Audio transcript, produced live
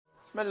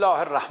بسم الله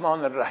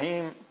الرحمن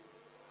الرحیم.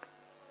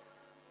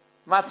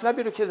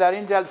 مطلبی رو که در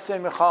این جلسه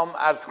میخوام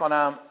عرض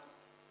کنم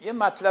یه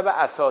مطلب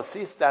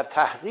اساسی است در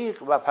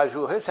تحقیق و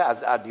پژوهش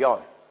از ادیان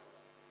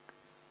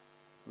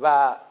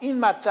و این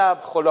مطلب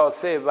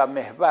خلاصه و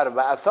محور و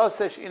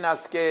اساسش این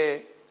است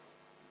که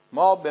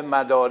ما به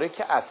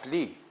مدارک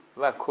اصلی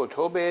و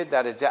کتب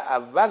درجه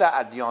اول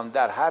ادیان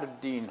در هر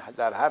دین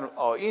در هر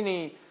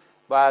آیینی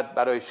باید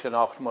برای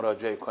شناخت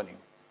مراجعه کنیم،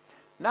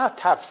 نه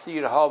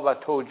تفسیرها و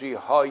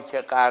توجیه‌هایی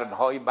که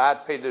قرن‌های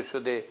بعد پیدا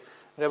شده،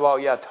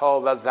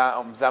 روایت‌ها و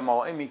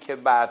ضمائمی که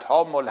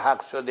بعدها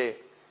ملحق شده.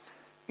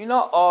 اینا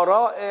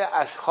آراء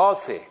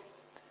اشخاصه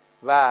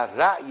و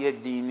رأی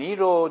دینی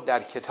رو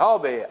در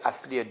کتاب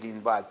اصلی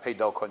دین باید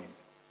پیدا کنیم.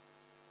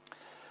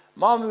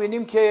 ما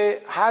می‌بینیم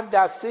که هر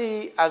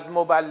دسته‌ای از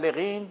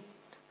مبلغین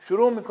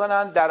شروع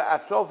می‌کنن در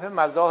اطراف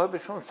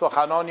مذاهبشون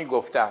سخنانی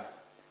گفتن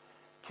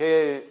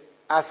که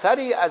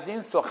اثری از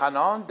این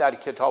سخنان در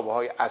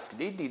کتاب‌های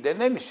اصلی دیده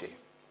نمیشه.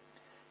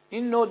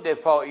 این نوع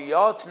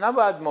دفاعیات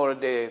نباید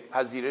مورد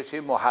پذیرش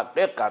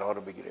محقق قرار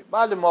بگیره.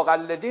 بله،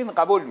 مقلدین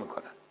قبول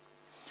میکنن.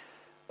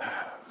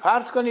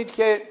 فرض کنید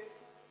که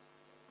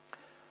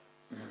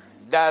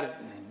در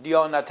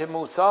دیانت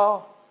موسی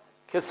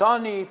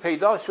کسانی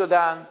پیدا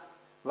شدن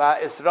و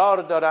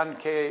اصرار دارن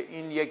که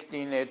این یک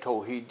دین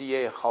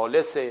توحیدی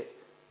خالصه،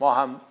 ما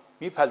هم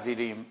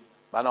میپذیریم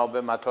بنا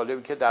به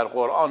مطالبی که در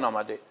قرآن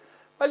آمده.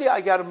 ولی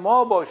اگر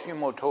ما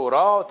باشیم و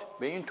تورات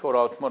به این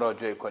تورات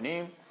مراجعه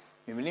کنیم،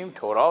 می‌بینیم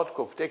تورات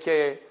گفته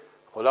که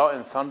خدا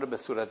انسان رو به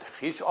صورت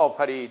خویش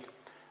آفرید.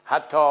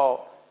 حتی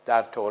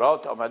در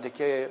تورات آمده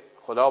که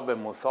خدا به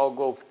موسی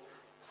گفت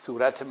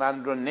صورت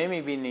من رو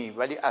نمی‌بینی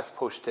ولی از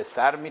پشت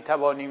سر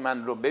می‌توانی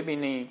من رو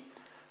ببینی.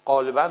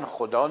 غالباً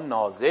خدا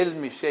نازل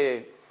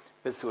میشه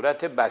به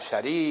صورت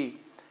بشری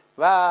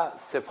و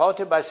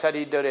صفات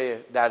بشری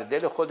داره، در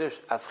دل خودش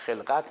از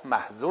خلقت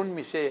محزون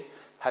میشه،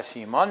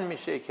 پشیمان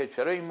میشه که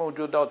چرا این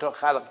موجودات رو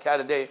خلق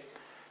کرده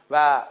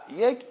و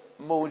یک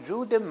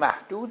موجود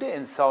محدود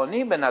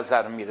انسانی به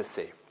نظر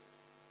میرسه.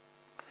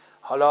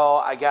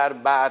 حالا اگر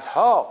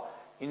بعدها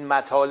این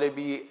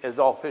مطالبی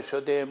اضافه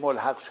شده،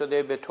 ملحق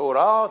شده به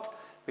تورات،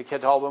 به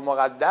کتاب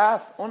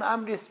مقدس، اون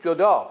امریست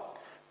جدا.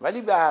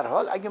 ولی به هر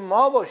حال اگه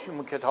ما باشیم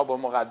و کتاب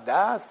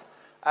مقدس،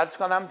 عرض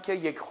کنم که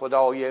یک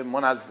خدای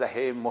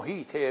منزه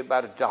محیط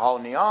بر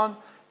جهانیان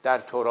در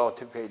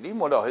تورات فعلی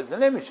ملاحظه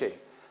نمیشه.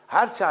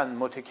 هرچند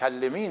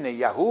متکلمین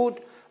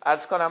یهود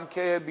عرض کنم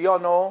که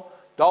بیان و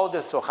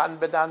داد سخن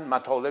بدن،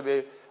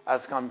 مطالب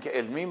عرض کنم که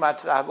علمی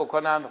مطرح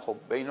بکنن، خب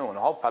بین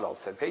اونها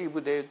فلاسفه‌ای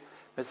بوده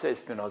مثل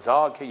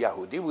اسپینوزا که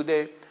یهودی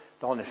بوده،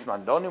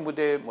 دانشمندانی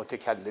بوده،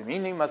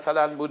 متکلمینی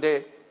مثلا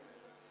بوده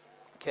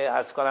که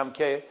عرض کنم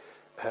که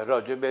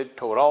راجع به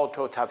تورات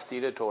و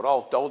تفسیر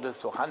تورات داد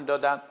سخن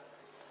دادن.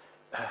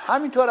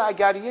 همینطور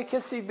اگر یک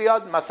کسی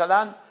بیاد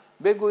مثلا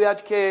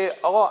بگوید که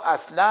آقا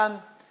اصلاً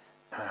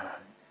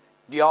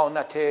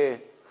دیانت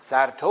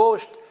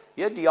زرتشت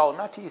یه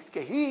دیانتی است که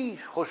هیچ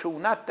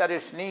خشونت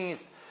درش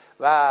نیست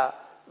و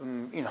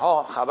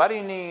اینها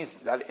خبری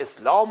نیست، در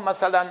اسلام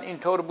مثلا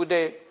اینطور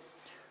بوده،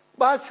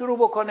 باید شروع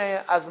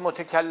بکنه از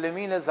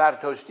متکلمین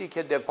زرتشتی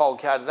که دفاع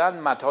کردن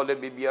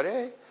مطالبی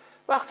بیاره.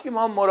 وقتی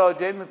ما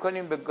مراجعه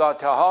میکنیم به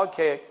گاته ها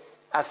که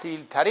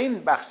اصیل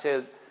ترین بخش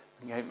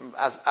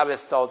از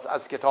اوستاز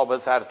از کتاب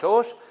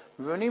زرتشت،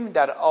 میبینیم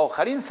در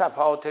آخرین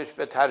صفحاتش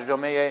به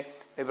ترجمه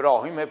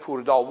ابراهیم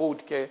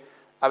پورداوود که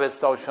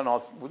اوستا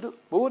شناس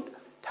بود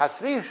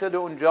تصریح شده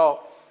اونجا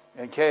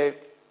که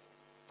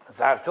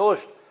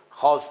زرتشت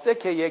خواسته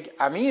که یک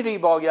امیری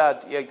باید،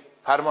 یک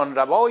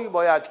فرمانروایی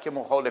باید که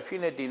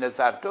مخالفین دین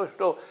زرتشت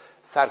رو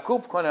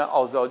سرکوب کنه،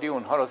 آزادی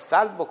اونها رو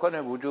سلب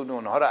بکنه، وجود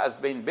اونها رو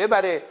از بین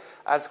ببره.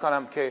 عرض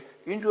کنم که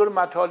اینجور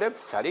مطالب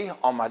صریح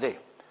آمده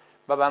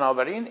و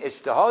بنابراین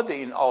اجتهاد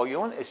این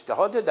آیون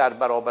اجتهاد در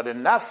برابر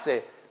نص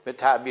به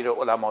تعبیر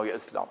علمای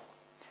اسلام.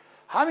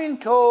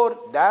 همینطور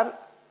در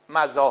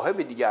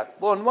مذاهب دیگر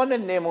به عنوان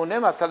نمونه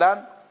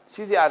مثلا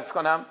چیزی عرض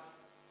کنم،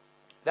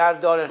 در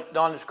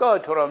دانشگاه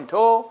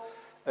تورنتو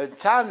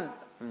چند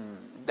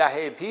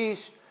دهه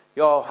پیش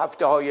یا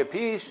هفته های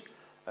پیش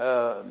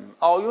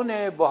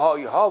آیون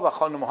بهایی ها و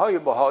خانم های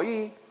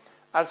بهایی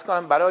عرض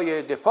کنم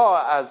برای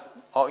دفاع از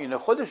آیین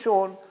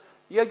خودشون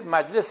یک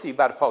مجلسی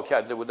برپا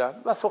کرده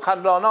بودن و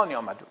سخنرانانی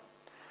آمدن.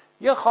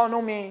 یه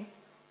خانومی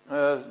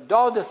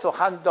داد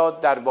سخن داد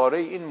درباره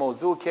این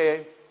موضوع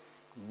که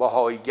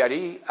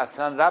بهاییگری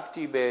اصلا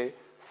ربطی به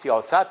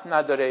سیاست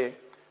نداره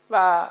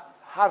و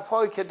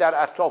حرفایی که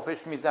در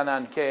اطرافش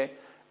میزنن که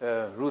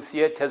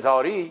روسیه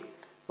تزاری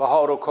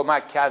بها رو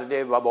کمک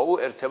کرده و با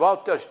او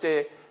ارتباط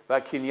داشته و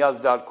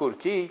کینیاز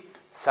دالکورکی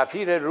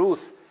سفیر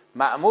روس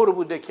مأمور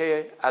بوده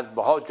که از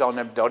بها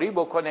جانبداری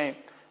بکنه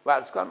و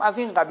عرض کنم از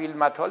این قبیل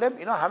مطالب.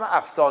 اینا همه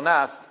افسانه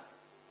است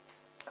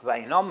و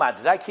اینا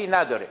مدرکی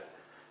نداره.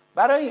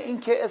 برای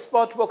اینکه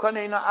اثبات بکنه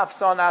اینا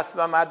افسانه است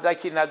و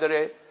مدرکی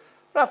نداره،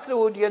 رفته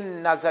بود یه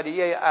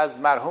نظریه از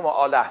مرحوم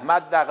آل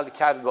احمد نقل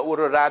کرد و او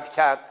رو رد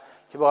کرد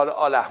که به حال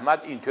آل احمد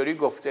اینطوری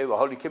گفته و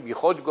حالی که بی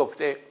خود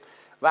گفته.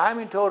 و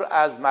همینطور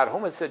از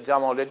مرحوم سید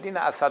جمال الدین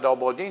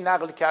اسدآبادی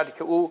نقل کرد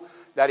که او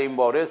در این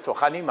باره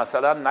سخنی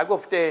مثلا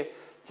نگفته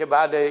که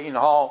بعد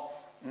اینها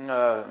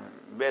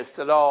به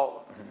اصطلاح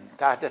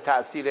تحت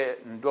تأثیر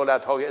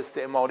دولت‌های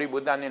استعماری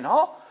بودن،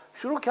 اینها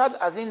شروع کرد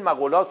از این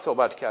مقولات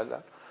صحبت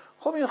کردن.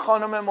 خب این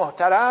خانم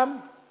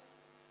محترم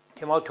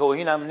که ما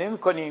توهین هم نمی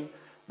کنیم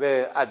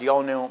به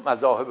ادیان و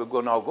مذاهب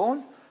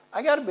گوناگون،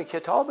 اگر به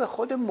کتاب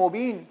خود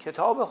مبین،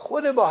 کتاب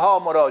خود بها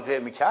مراجعه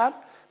میکرد،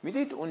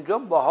 میدید اونجا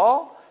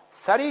بها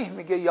صریح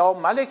میگه یا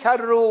ملک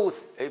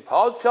الروس، ای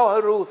پادشاه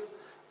روس،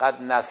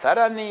 قد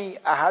نصرنی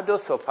احد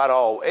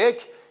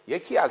سفرائک،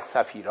 یکی از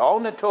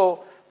سفیران تو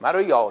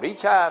مرا یاری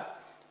کرد،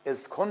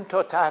 از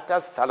کنت تحت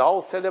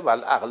السلاسل و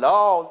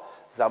الاغلال،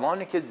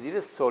 زمانی که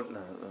زیر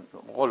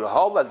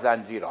قلها و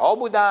زنجیرها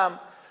بودم،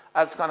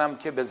 از کنم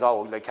که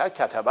بذالک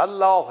کتب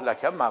الله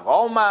لک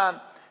مقاما،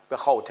 به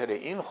خاطر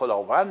این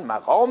خداوند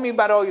مقامی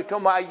برای تو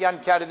معین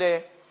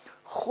کرده.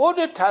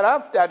 خود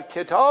طرف در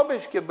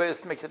کتابش که به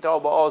اسم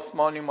کتاب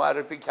آسمانی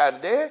معرفی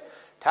کرده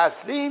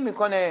تصریح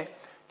میکنه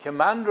که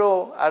من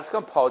رو از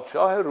کنم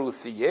پادشاه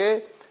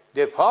روسیه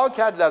دفاع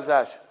کرد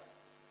ازش.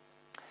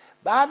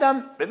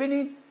 بعدم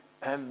ببینید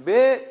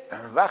به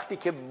وقتی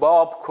که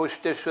باب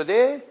کشته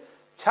شده،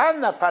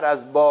 چند نفر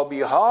از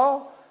بابی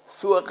ها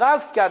سوء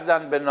قصد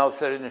کردن به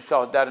ناصرالدین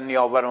شاه در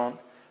نیاوران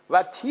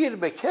و تیر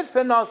به کتف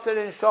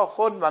ناصرالدین شاه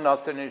خورد و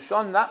ناصرالدین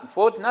شاه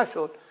فوت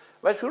نشد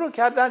و شروع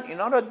کردن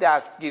اینا را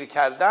دستگیر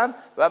کردن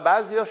و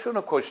بعضی هاشون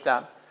رو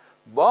کشتن.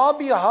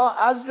 بابی ها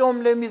از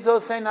جمله میرزا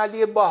حسین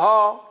علی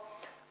بها،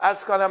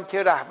 از کنم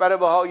که رهبر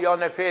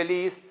بهائیان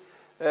فعلی است،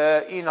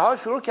 اینها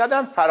شروع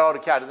کردن فرار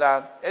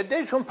کردن،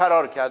 عدهشون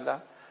فرار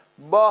کردن.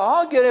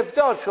 بها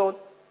گرفتار شد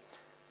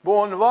به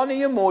عنوان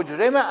یه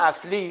مجرم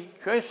اصلی،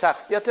 چون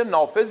شخصیت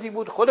نافذی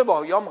بود. خود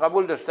بهائیان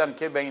قبول داشتن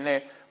که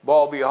بین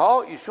بابی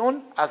ها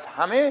ایشون از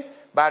همه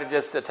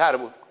برجسته تر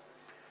بود.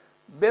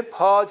 به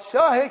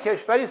پادشاه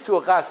کشوری سوء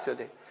قصد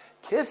شده،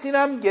 کسی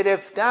هم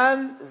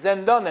گرفتن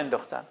زندان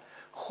انداختن.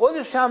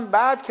 خودش هم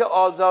بعد که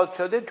آزاد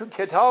شده تو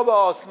کتاب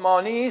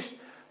آسمانیش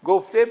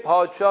گفته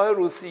پادشاه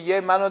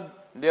روسیه منو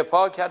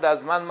دفاع کرد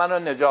از منو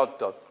نجات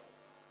داد.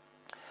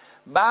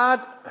 بعد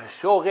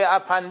شوقی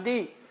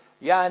افندی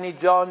یعنی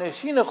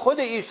جانشین خود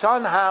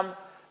ایشان هم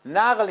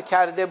نقل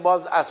کرده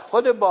باز از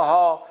خود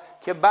بها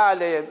که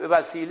بله به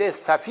وسیله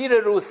سفیر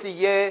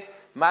روسیه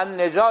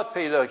من نجات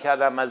پیدا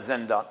کردم از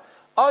زندان.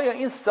 آیا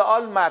این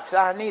سوال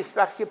مطرح نیست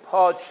وقتی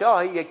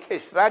پادشاه یک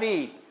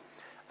کشوری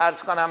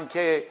عرض کنم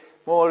که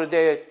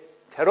مورد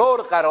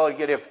ترور قرار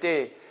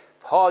گرفته،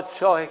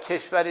 پادشاه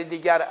کشور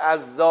دیگر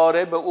از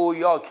ضارب او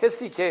یا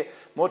کسی که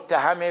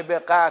متهم به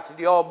قتل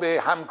یا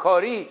به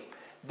همکاری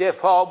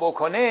دفاع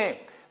بکنه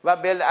و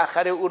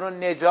بالاخره او رو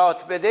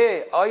نجات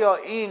بده؟ آیا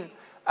این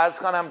عرض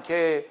کنم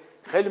که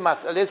خیلی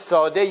مسئله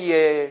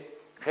سادهیه،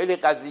 خیلی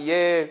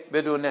قضیه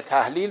بدون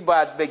تحلیل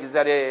باید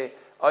بگذره؟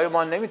 آیا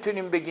ما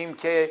نمیتونیم بگیم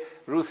که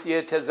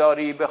روسیه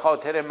تزاری به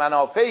خاطر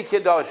منافعی که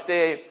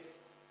داشته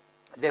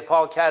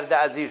دفاع کرده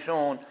از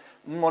ایشون،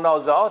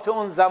 منازعات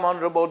اون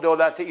زمان رو با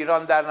دولت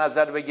ایران در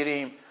نظر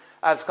بگیریم؟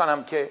 عرض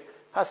کنم که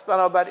پس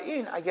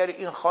بنابراین اگر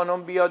این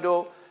خانم بیاد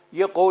و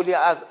یه قولی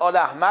از آل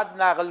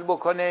احمد نقل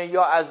بکنه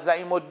یا از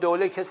زعیم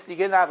الدوله کسی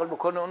دیگه نقل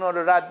بکنه اونو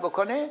رو رد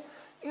بکنه،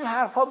 این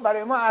حرفا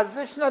برای ما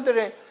ارزش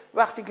نداره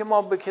وقتی که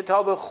ما به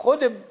کتاب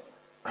خود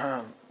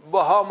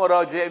بها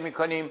مراجعه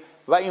میکنیم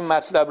و این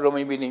مطلب رو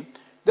میبینیم.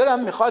 دلم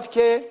میخواد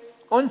که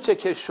اونچه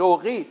که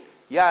شوقی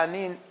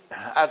یعنی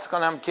عرض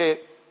کنم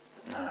که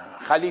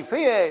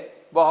خلیفه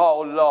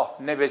بهاءالله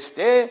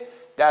نوشته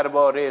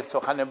درباره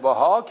سخن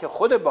بها که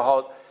خود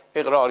بها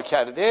اقرار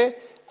کرده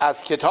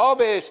از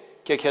کتابش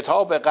که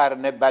کتاب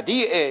قرن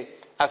بدیع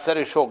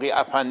اثر شوقی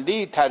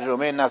افندی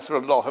ترجمه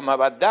نصرالله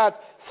مودت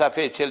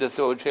صفحه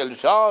 43 و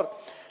 44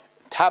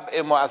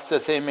 طبع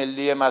مؤسسه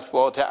ملی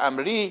مطبوعات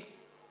امری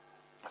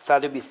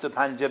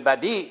 125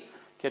 بدیع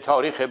که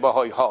تاریخ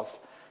بهایی هاست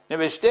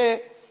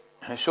نوشته.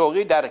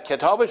 شوقی در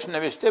کتابش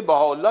نوشته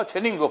بهاءالله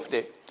چنین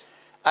گفته: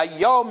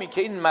 ایامی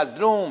که این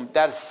مظلوم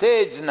در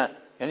سجن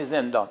یعنی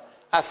زندان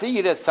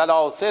اسیر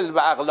سلاسل و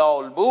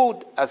اغلال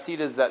بود،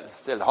 اسیر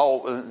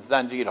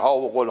زنجیرها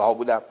و قلها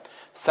بودم،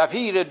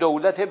 سفیر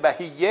دولت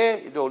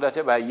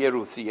بهیه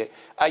روسیه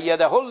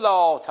ایده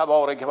الله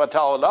تبارک و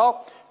تعالی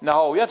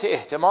نهایت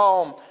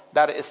اهتمام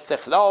در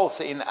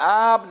استخلاص این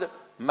عبد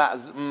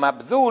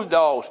مبذول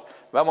داشت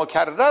و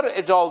مکرر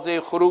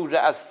اجازه خروج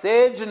از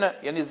سجن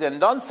یعنی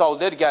زندان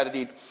صادر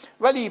گردید،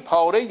 ولی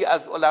پاره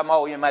از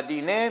علمای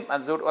مدینه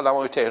منظور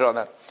علمای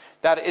تهران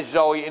در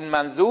اجرای این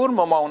منظور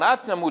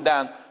ممانعت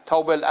نمودند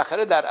تا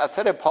بالاخره در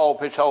اثر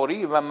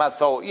پافشاری و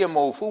مساعی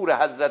موفور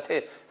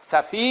حضرت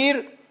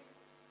سفیر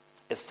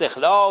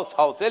استخلاص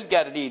حاصل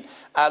گردید.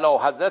 اعلی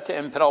حضرت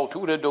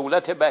امپراتور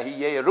دولت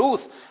بهیه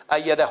روس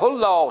ایده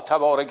الله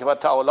تبارک و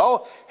تعالی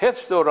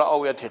حفظ و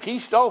رعایت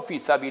خویش را فی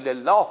سبیل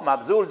الله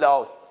مبذول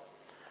داشت.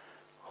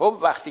 خب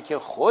وقتی که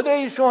خود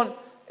ایشون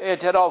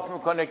اعتراف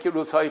میکنه که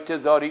روس‌های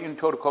تزاری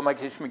اینطور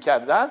کمکش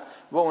میکردن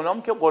و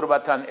اونام که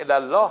قربتاً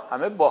الله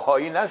همه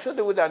بهایی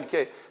نشده بودن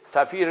که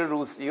سفیر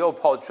روسیه و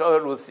پادشاه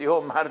روسیه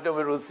و مردم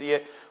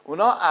روسیه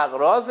اونا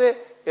اغراض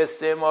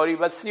استعماری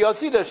و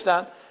سیاسی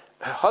داشتن.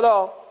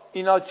 حالا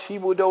اینا چی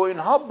بوده و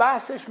اینها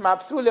بحثش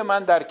مبسول،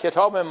 من در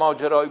کتاب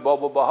ماجرای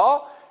باب و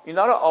بها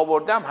اینا رو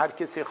آوردم، هر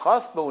کسی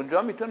خواست به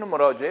اونجا میتونه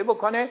مراجعه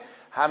بکنه.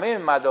 همه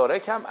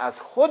مدارکم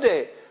از خود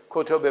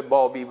کتب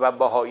بابی و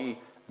بهایی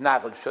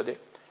نقل شده.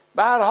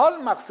 به هر حال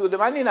مقصود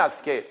من این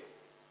است که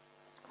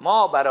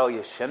ما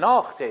برای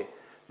شناخت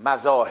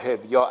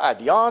مذاهب یا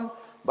ادیان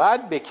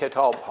باید به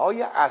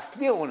کتاب‌های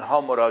اصلی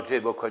اونها مراجعه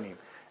بکنیم،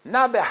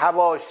 نه به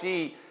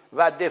حواشی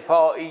و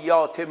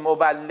دفاعیات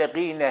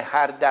مبلغین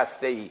هر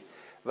دسته‌ای.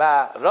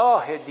 و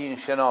راه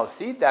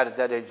دینشناسی در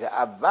درجه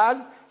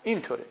اول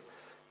اینطوره.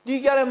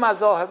 دیگر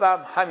مذاهب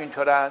هم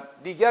همینطورن،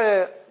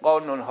 دیگر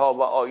قانون‌ها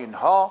و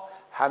آیین‌ها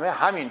همه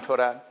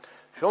همینطورن.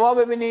 شما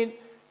ببینید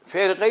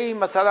فرقه‌ای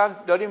مثلا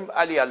داریم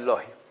علی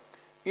اللهی،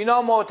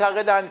 اینا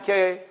معتقدن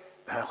که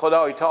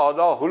خدای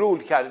تعالی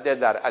حلول کرده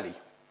در علی،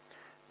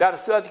 در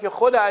صورتی که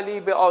خود علی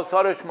به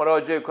آثارش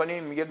مراجعه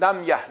کنیم میگه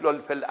لم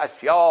یحلل فی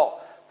الاشیاء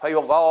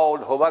فیقال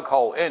هو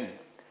کائن.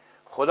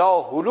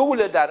 خدا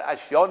حلول در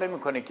اشیا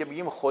نمیکنه که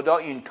بگیم خدا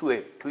این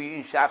توی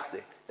این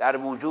شخصه، در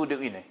وجود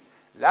اینه.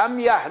 لم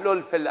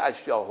یحلل فی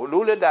الاشیاء،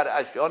 حلول در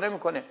اشیا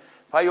نمیکنه.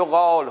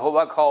 فیقال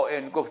هو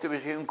کائن، گفته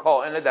بشه این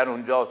کائن در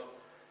اونجاست،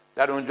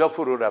 در اونجا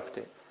فرو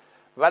رفته.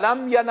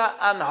 ولم ینع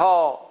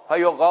عنها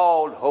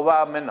فیقال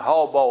هو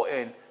منها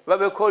بائن، و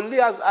به کلی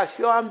از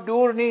اشیا هم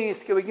دور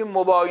نیست که بگیم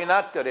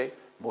مباینت داره،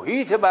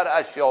 محیط بر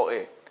اشیاء،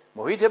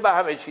 محیط به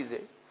همه چیزه.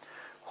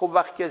 خب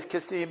وقتی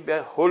کسی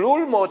به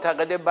حلول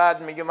معتقده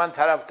بعد میگه من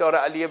طرفدار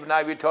علی ابن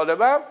ابی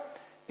طالبم،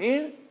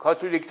 این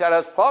کاتولیک تر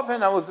از پاپ،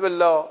 نعوذ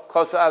بالله،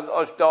 کاسه از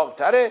آش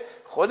داغ‌تره.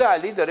 خود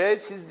علی داره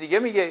چیز دیگه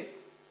میگه.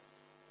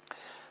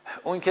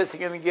 اون کسی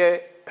که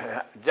میگه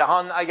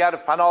جهان اگر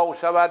فنا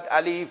شود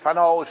علی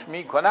فناش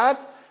میکند،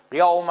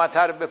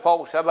 قیامتر به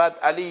پا شود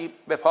علی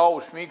به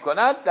پاش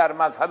میکند، در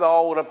مذهب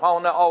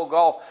عارفان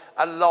آگاه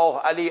الله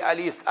علی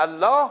علیس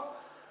الله.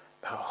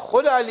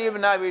 خود علی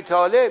ابن ابی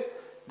طالب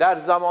در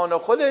زمان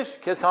خودش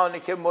کسانی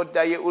که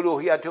مدعی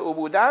الوهیت او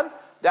بودن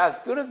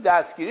دستور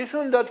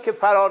دستگیریشون داد که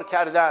فرار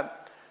کردن،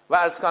 و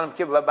عرض کنم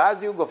که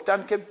بعضی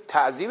گفتن که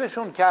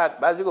تعذیبشون کرد،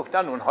 بعضی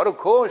گفتن اونها رو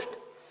کشت.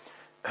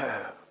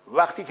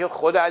 وقتی که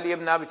خود علی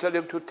ابن ابی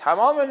طالب تو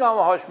تمام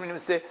نامه‌هاش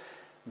می‌نویسه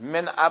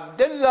من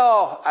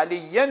عبدالله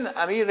علی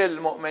امیر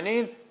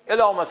المؤمنین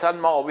الی مثلا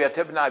معاویه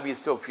ابن ابی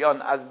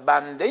سفیان، از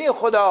بنده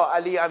خدا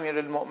علی امیر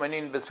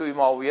المؤمنین به سوی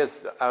معاویه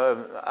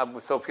ابو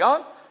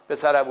سفیان، به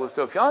سر ابو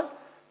سفیان،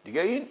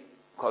 دیگه این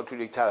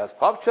کاتولیک تر از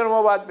پاپ چرا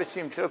ما باید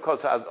بشیم؟ چرا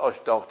کاسه از آش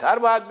داغ‌تر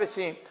باید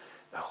بشیم؟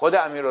 خود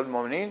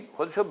امیرالمومنین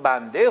خودشو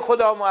بنده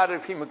خدا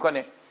معرفی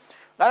میکنه.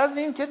 غرض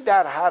این که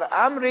در هر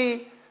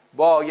امری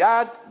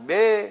باید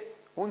به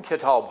اون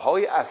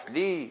کتاب‌های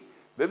اصلی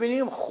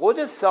ببینیم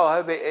خود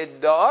صاحب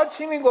ادعا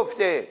چی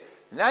میگفته،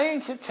 نه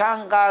اینکه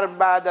چند قرن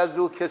بعد از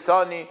او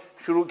کسانی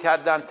شروع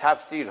کردن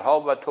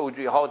تفسیرها و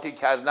توجیهاتی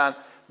کردن،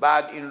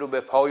 بعد این رو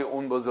به پای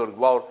اون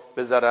بزرگوار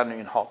بذارن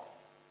اینها.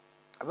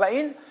 و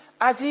این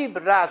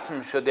عجیب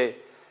رسم شده.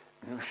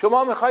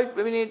 شما میخواید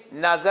ببینید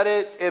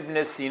نظر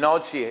ابن سینا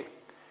چیه؟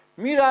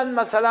 میرن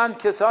مثلا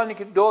کسانی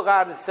که 2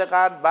 قرن 3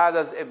 قرن بعد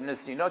از ابن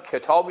سینا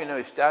کتابی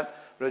نوشتن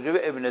راجع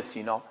به ابن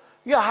سینا،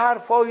 یا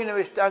حرفایی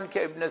نوشتن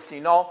که ابن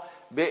سینا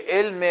به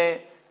علم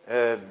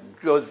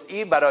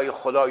جزئی برای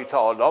خدای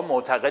تعالی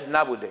معتقد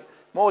نبوده،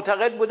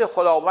 معتقد بوده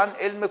خداوند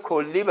علم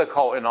کلی به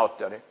کائنات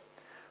داره.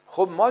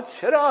 خب ما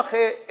چرا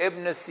آخه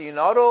ابن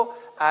سینا رو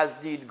از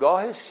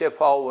دیدگاه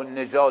شفا و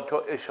نجات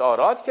و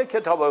اشارات که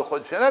کتابای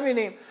خودش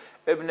نبینیم؟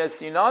 ابن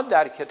سینا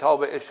در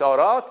کتاب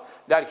اشارات،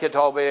 در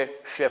کتاب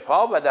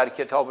شفا و در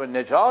کتاب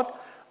نجات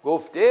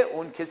گفته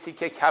اون کسی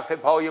که کف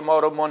پای ما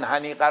رو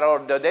منحنی قرار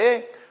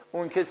داده،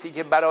 اون کسی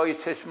که برای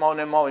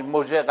چشمان ما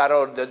مژه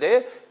قرار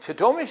داده،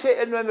 چطور میشه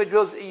علم به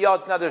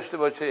جزئیات نداشته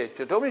باشه؟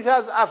 چطور میشه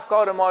از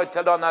افکار ما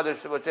اطلاع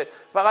نداشته باشه؟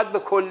 فقط به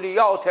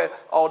کلیات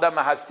آدم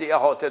هستی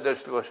احاطه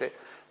داشته باشه.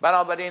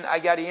 بنابراین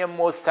اگر یه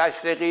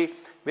مستشرقی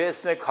به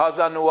اسم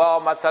کازانوا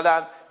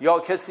مثلا یا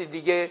کسی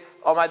دیگه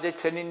آمده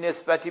چنین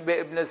نسبتی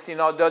به ابن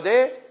سینا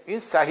داده، این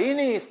صحیح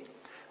نیست.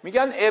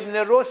 میگن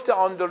ابن رشد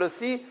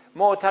اندلسی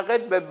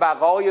معتقد به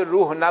بقای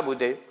روح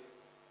نبوده.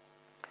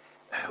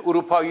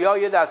 اروپایی‌ها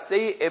یه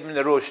دسته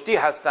ابن رشدی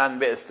هستن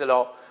به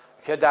اصطلاح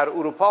که در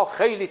اروپا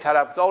خیلی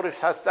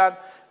طرفدارش هستن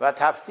و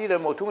تفسیر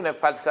متون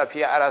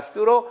فلسفی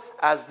ارسطو رو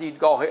از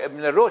دیدگاه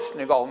ابن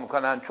رشد نگاه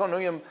میکنن، چون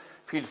اون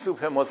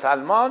فیلسوف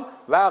مسلمان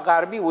و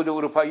غربی بوده،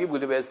 اروپایی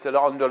بوده، به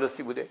اصطلاح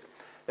اندلسی بوده،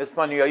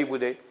 اسپانیایی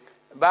بوده.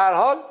 به هر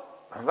حال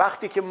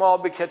وقتی که ما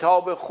به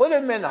کتاب خود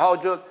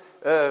منهاج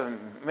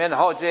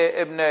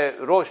ابن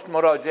رشد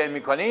مراجعه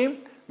میکنیم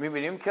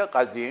میبینیم که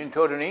قضیه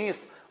اینطور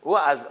نیست. او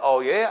از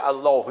آیه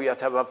الله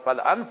یتوفی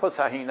الانفس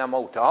حین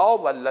موتها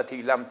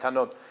والتی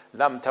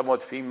لم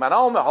تمت فی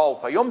منامها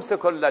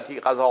فیمسک التی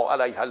قضا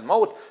علیها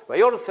الموت و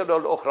یرسل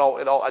الاخری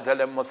الی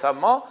اجل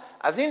مسمی،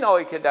 از این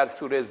آیه که در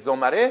سوره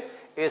زمره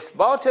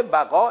اثبات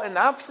بقاء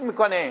نفس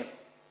میکنه.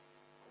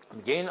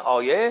 میگه این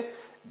آیه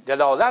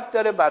دلالت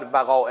داره بر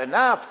بقاء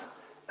نفس.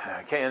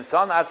 که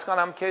انسان عرض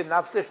کنم که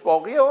نفسش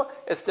باقیه و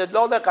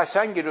استدلال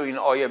قشنگی رو این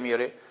آیه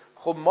میاره.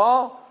 خب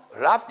ما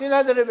ربطی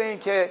نداره به این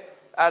که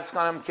عرض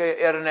کنم که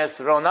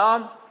ارنست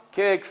رونان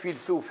که یک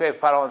فیلسوف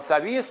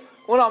فرانسوی است،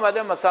 اون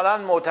آمده مثلا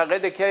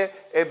معتقده که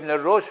ابن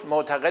رشد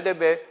معتقد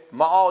به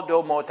معاد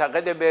و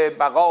معتقد به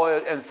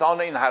بقای انسان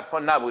و این حرفا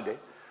نبوده.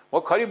 ما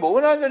کاری به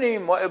اون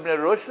نداریم. ما ابن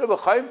رشد رو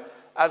بخوایم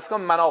عرض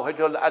کنم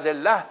مناهج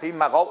الادله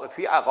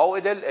فی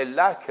عقاید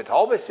الالله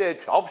کتابشه،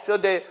 چاپ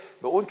شده،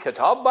 به اون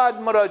کتاب باید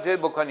مراجعه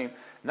بکنیم،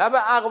 نه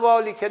به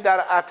اقوالی که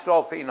در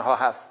اطراف اینها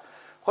هست.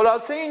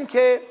 خلاصه این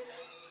که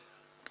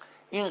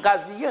این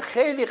قضیه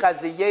خیلی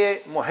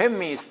قضیه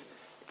مهمی است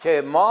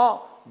که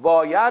ما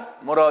باید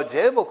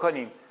مراجعه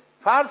بکنیم.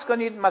 فرض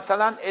کنید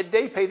مثلا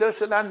عده‌ای پیدا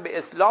شدن به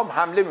اسلام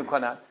حمله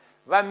میکنن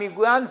و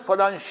میگویند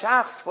فلان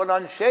شخص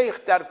فلان شیخ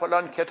در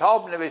فلان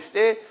کتاب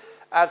نوشته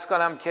عرض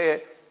کنم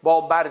که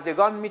با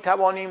بردگان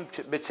میتوانیم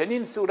به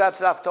چنین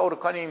صورت رفتار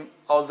کنیم،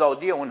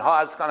 آزادی اونها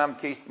عرض کنم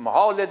که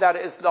محال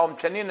در اسلام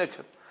چنین.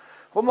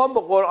 خب ما به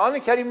قرآن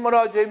کریم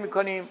مراجعه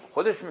میکنیم،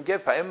 خودش میگه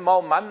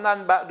فاما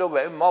منن بعد و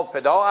اما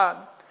فداء.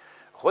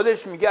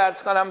 خودش میگه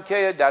عرض کنم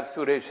که در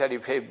سوره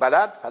شریفه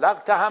بلد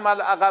فلقتهم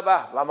العقبه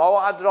و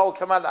ما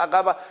ادراک ما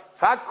العقبه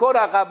فک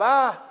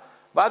رقبه،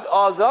 بعد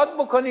آزاد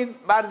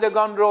بکنید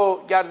بردگان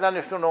رو،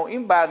 گردنشون رو.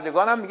 این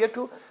بردگان هم میگه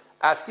تو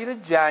اسیر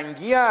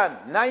جنگی هن،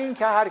 نه این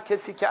که هر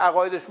کسی که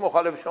عقایدش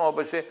مخالف شما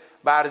باشه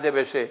برده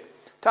بشه.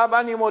 طبعا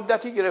این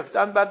مدتی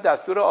گرفتن، بعد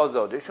دستور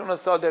آزادشون رو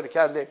صادر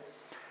کرده،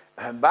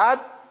 بعد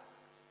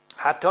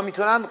حتی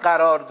میتونن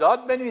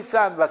قرارداد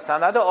بنویسن و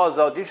سند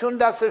آزادیشون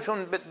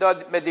دستشون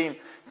بدیم.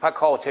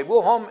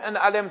 فکاتبوهم ان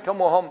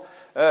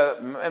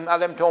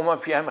علمتم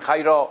فیهم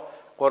خیرا.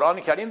 قرآن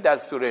کریم در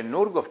سوره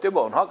نور گفته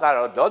با اونها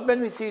قرارداد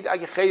بنویسید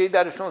اگه خیری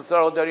درشون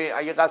سراغ دارین،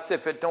 اگه قصد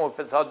فتنه و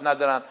فساد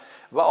ندارن.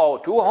 و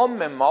آتوهم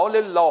من مال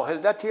الله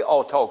الذی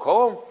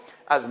آتاکم،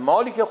 از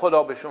مالی که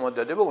خدا به شما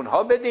داده به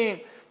اونها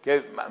بدین.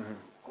 که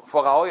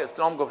فقهای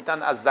اسلام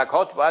گفتن از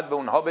زکات باید به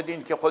اونها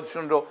بدین که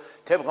خودشون رو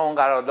طبق اون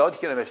قراردادی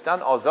که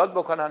نوشتن آزاد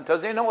بکنن.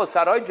 تازه اینا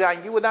اسرای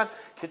جنگی بودن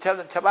که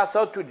چه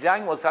بسا تو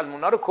جنگ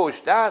مسلمونا رو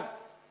کشتن.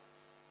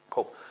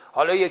 خب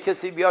حالا یه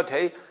کسی بیاد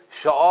هی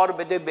شعار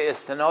بده به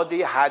استناد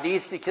یه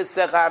حدیثی که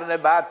 3 قرن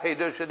بعد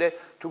پیدا شده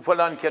تو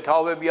فلان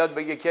کتاب، بیاد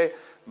بگه که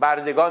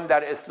بردگان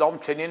در اسلام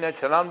چنین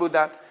چنان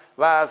بودن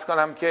و عرض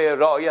کنم که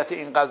رعایت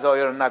این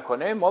قضایا رو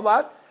نکنه. ما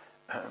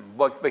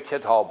باید به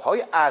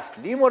کتاب‌های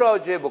اصلی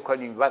مراجعه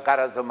بکنیم و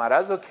غرض و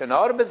مرض رو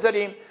کنار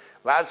بذاریم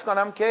و عرض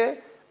کنم که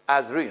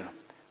از روی اینا،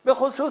 به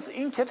خصوص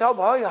این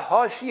کتاب‌های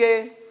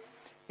حاشیه،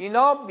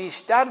 اینا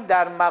بیشتر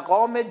در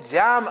مقام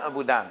جمع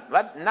بودن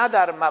و نه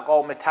در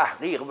مقام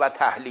تحقیق و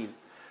تحلیل.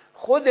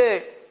 خود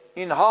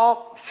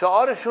اینها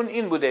شعارشون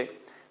این بوده،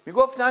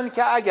 میگفتن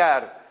که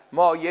اگر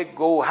ما یک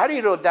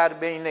گوهری رو در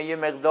بین یه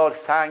مقدار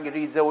سنگ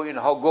ریزه و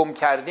اینها گم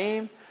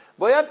کردیم،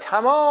 باید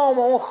تمام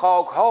اون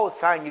خاک ها و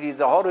سنگ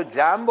ریزه ها رو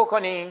جمع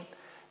بکنیم،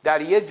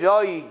 در یه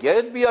جایی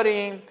گرد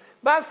بیاریم،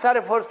 بعد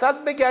سر فرصت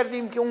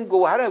بگردیم که اون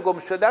گوهر گم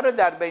شده رو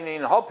در بین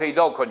اینها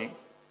پیدا کنیم.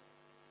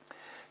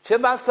 چه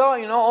بسا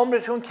اینا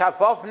عمرشون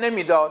کفاف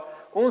نمیداد،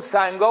 اون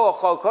سنگا و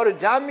خاکا رو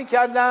جمع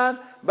میکردن،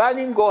 بعد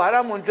این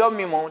گوهرم اونجا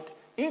میموند.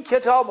 این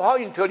کتاب ها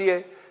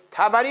اینطوریه.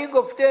 طبری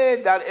گفته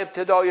در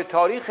ابتدای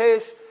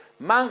تاریخش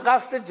من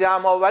قصد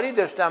جمع آوری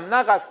داشتم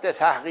نه قصد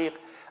تحقیق.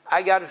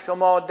 اگر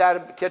شما در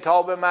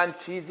کتاب من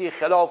چیزی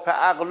خلاف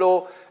عقل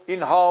و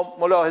اینها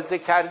ملاحظه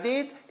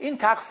کردید، این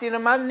تقصیر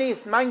من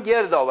نیست، من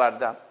گرد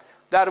آوردم.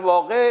 در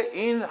واقع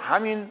این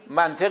همین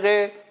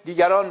منطق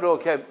دیگران رو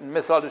که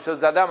مثالش رو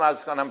زدم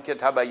عرض کنم که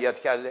تبعیت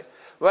کرده.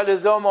 و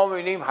لذا ما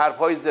می‌بینیم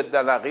حرفای ضد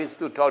نقیض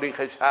تو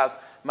تاریخش هست،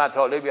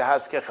 مطالبی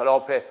هست که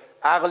خلاف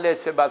عقل.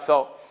 چه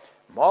بسا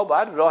ما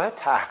باید راه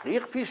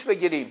تحقیق پیش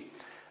بگیریم.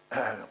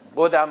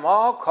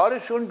 قدما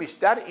کارشون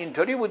بیشتر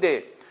اینطوری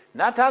بوده،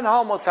 نه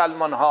تنها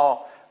مسلمان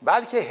ها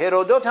بلکه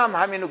هرودوت هم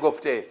همینو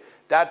گفته،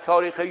 در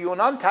تاریخ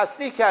یونان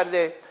تصریح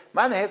کرده.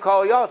 من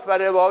حکایات و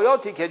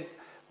روایاتی که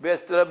به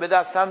اصطلاح به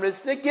دستم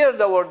رسیده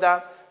گرد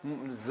آوردم،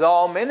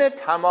 ضامن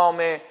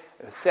تمام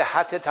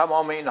صحت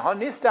تمام اینها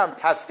نیستم.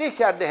 تصریح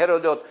کرده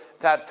هرودوت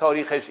در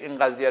تاریخش این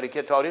قضیه رو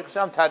که تاریخش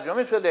هم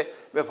ترجمه شده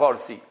به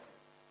فارسی.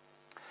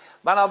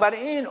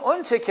 بنابراین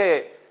اونچه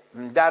که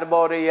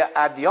درباره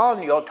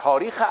ادیان یا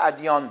تاریخ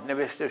ادیان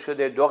نوشته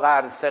شده 2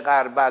 قرن 3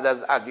 قرن بعد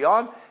از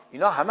ادیان،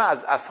 اینا همه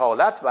از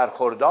اصالت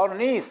برخوردار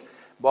نیست.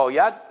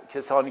 باید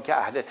کسانی که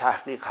اهل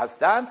تحقیق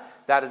هستند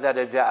در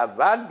درجه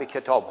اول به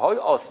کتاب‌های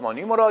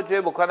آسمانی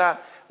مراجعه بکنن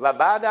و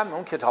بعدم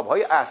اون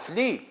کتاب‌های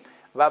اصلی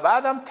و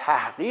بعدم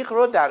تحقیق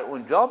رو در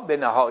اونجا به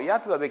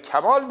نهایت و به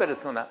کمال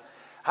برسونن.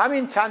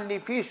 همین چندی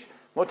پیش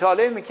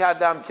مطالعه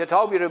می‌کردم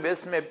کتابی رو به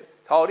اسم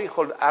تاریخ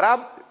العرب،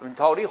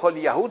 تاریخ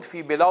الیهود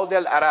فی بلاد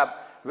العرب،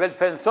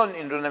 ولفنسون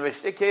این رو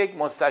نوشته که یک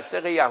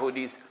مستشرق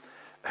یهودی است.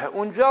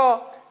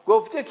 اونجا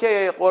گفته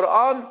که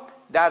قرآن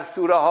در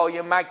سوره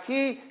های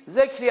مکی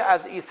ذکری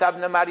از عیسی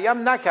ابن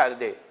مریم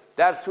نکرده،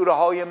 در سوره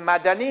های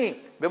مدنی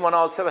به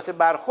مناسبت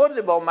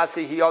برخورد با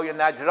مسیحی های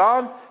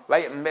نجران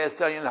و به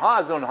اصطلاح اینها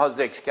از اونها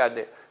ذکر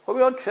کرده. خب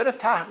یا چرا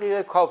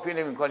تحقیق کافی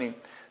نمی کنیم؟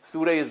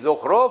 سوره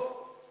زخرف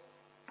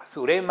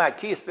سوره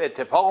مکی است به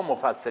اتفاق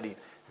مفسرین،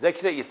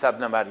 ذکر عیسی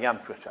ابن مریم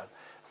شد.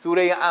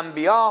 سوره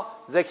انبیا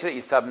ذکر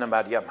عیسی ابن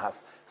مریم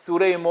هست.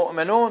 سوره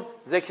مؤمنون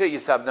ذکر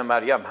عیسی ابن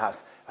مریم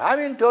هست.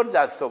 همینطور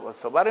در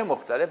سور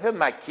مختلف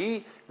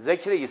مکی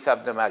ذکر عیسی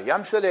ابن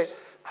مریم شده.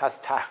 پس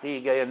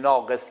تحقیق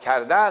ناقص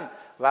کردن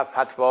و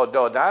فتوا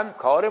دادن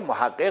کار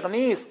محقق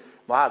نیست.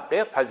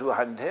 محقق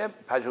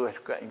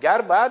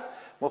پژوهشگر باید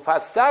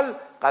مفصل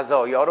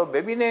قضایا رو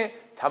ببینه،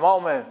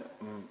 تمام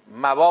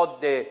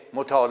مواد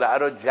مطالعه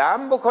رو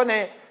جمع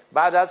بکنه،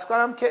 بعد از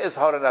کنم که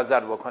اظهار نظر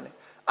بکنه.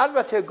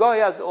 البته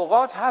گاهی از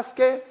اوقات هست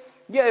که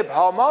یه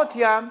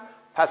ابهاماتی هم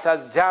پس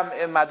از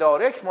جمع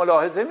مدارک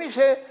ملاحظه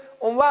میشه،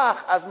 اون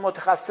وقت از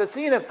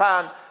متخصصین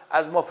فن،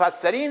 از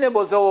مفسرین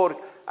بزرگ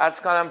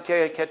از کنم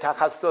که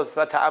تخصص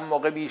و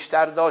تعمق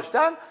بیشتر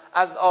داشتن،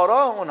 از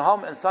آراء اونها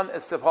هم انسان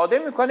استفاده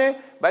میکنه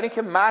برای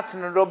اینکه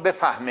متن رو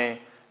بفهمه،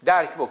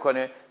 درک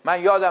بکنه.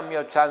 من یادم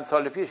میاد چند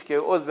سال پیش که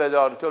عضو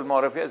اداره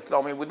المعارف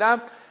اسلامی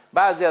بودم،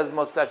 بعضی از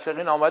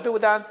مستشرقین آمده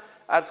بودن،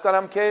 عرض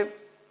کنم که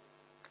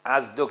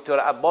از دکتر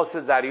عباس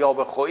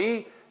زریاب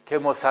خویی که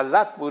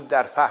مسلط بود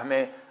در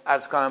فهم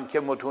عرض کنم که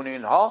متون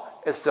اینها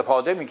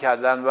استفاده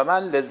میکردن و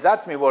من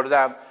لذت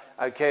میبردم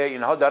که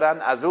اینها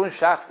دارن از اون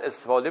شخص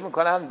استفاده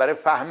میکنن برای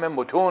فهم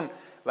متون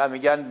و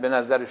میگن به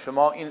نظر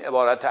شما این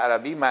عبارت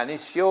عربی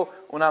معنیش چیه و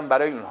اونم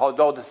برای اونها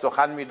داد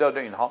سخن میداد و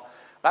اینها.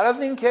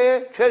 غرض این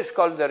که چه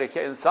اشکال داره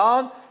که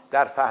انسان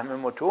در فهم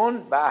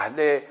متون به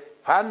اهل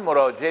فن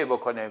مراجعه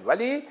بکنه،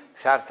 ولی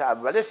شرط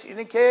اولش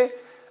اینه که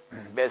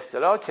به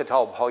اصطلاح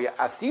کتاب‌های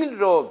اصیل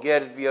رو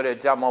گرد بیاره،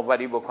 جمع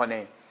آوری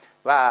بکنه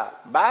و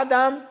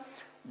بعدم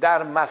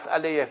در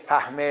مسئله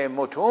فهم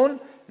متون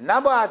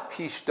نباید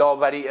پیش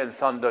داوری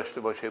انسان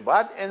داشته باشه،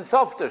 باید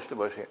انصاف داشته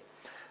باشه.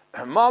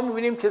 ما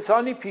می‌بینیم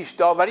کسانی پیش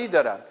داوری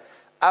دارن،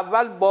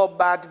 اول با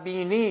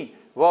بدبینی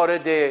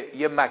وارد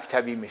یه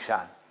مکتبی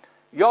میشن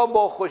یا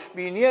با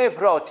خوشبینی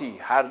افراطی،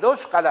 هر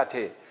دوش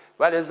غلطه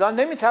و لذا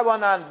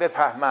نمیتوانند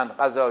بفهمند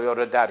قضایا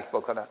رو درک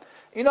بکنن.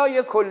 اینا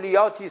یه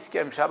کلیاتی است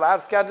که امشب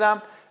عرض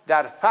کردم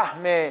در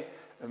فهم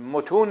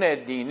متون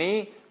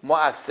دینی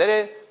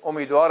مؤثره.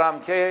 امیدوارم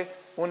که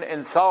اون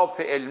انصاف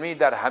علمی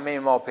در همه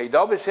ما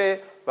پیدا بشه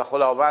و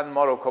خداوند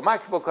ما رو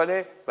کمک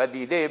بکنه و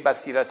دیده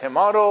بصیرت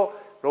ما رو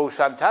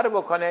روشن‌تر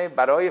بکنه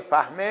برای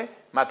فهم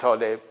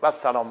مطالب. و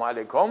السلام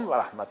علیکم و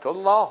رحمت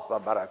الله و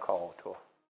برکاته.